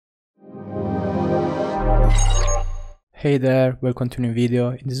Hey there, welcome to a new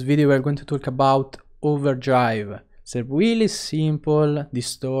video. In this video we're going to talk about Overdrive. It's a really simple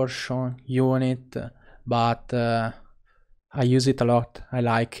distortion unit, but I use it a lot, I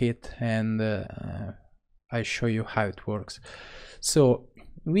like it, and I show you how it works. So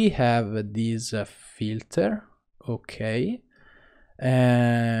we have this filter, okay,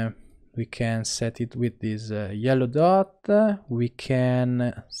 we can set it with this yellow dot, we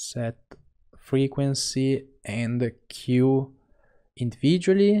can set frequency and Q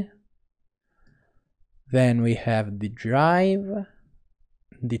individually. Then we have the drive,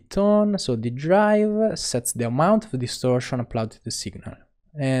 the tone. So the drive sets the amount of distortion applied to the signal,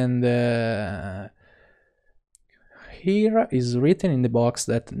 and here is written in the box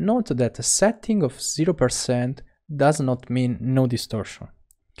that note that a setting of 0% does not mean no distortion,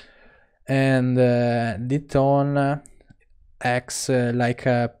 and the tone acts like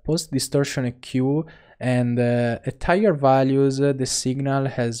a post distortion Q, and at higher values the signal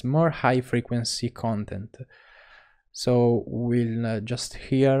has more high frequency content. So we'll just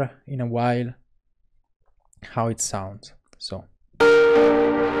hear in a while how it sounds. So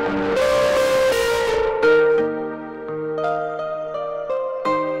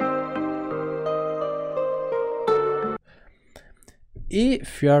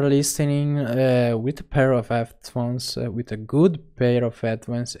if you are listening with a pair of headphones, with a good pair of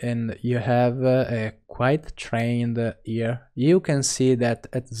headphones, and you have a quite trained ear, you can see that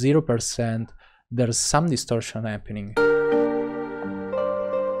at 0% there's some distortion happening.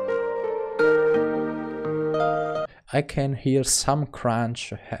 I can hear some crunch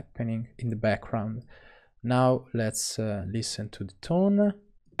happening in the background. Now let's listen to the tone.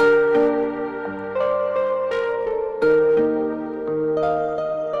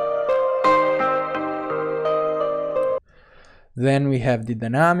 Then we have the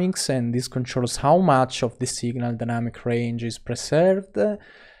dynamics, and this controls how much of the signal dynamic range is preserved.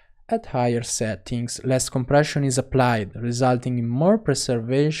 At higher settings, less compression is applied, resulting in more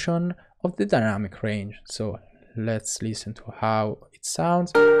preservation of the dynamic range. So let's listen to how it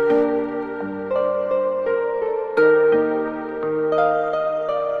sounds.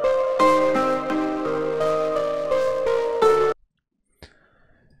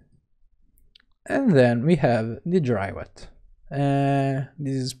 And then we have the dry wet.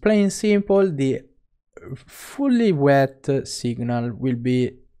 This is plain simple. The fully wet signal will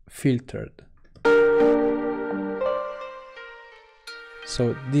be filtered.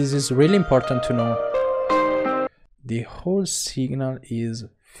 So this is really important to know. The whole signal is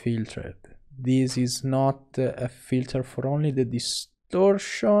filtered. This is not a filter for only the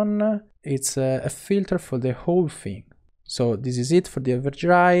distortion, it's a filter for the whole thing. So this is it for the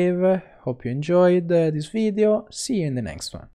Overdrive. Hope you enjoyed this video. See you in the next one.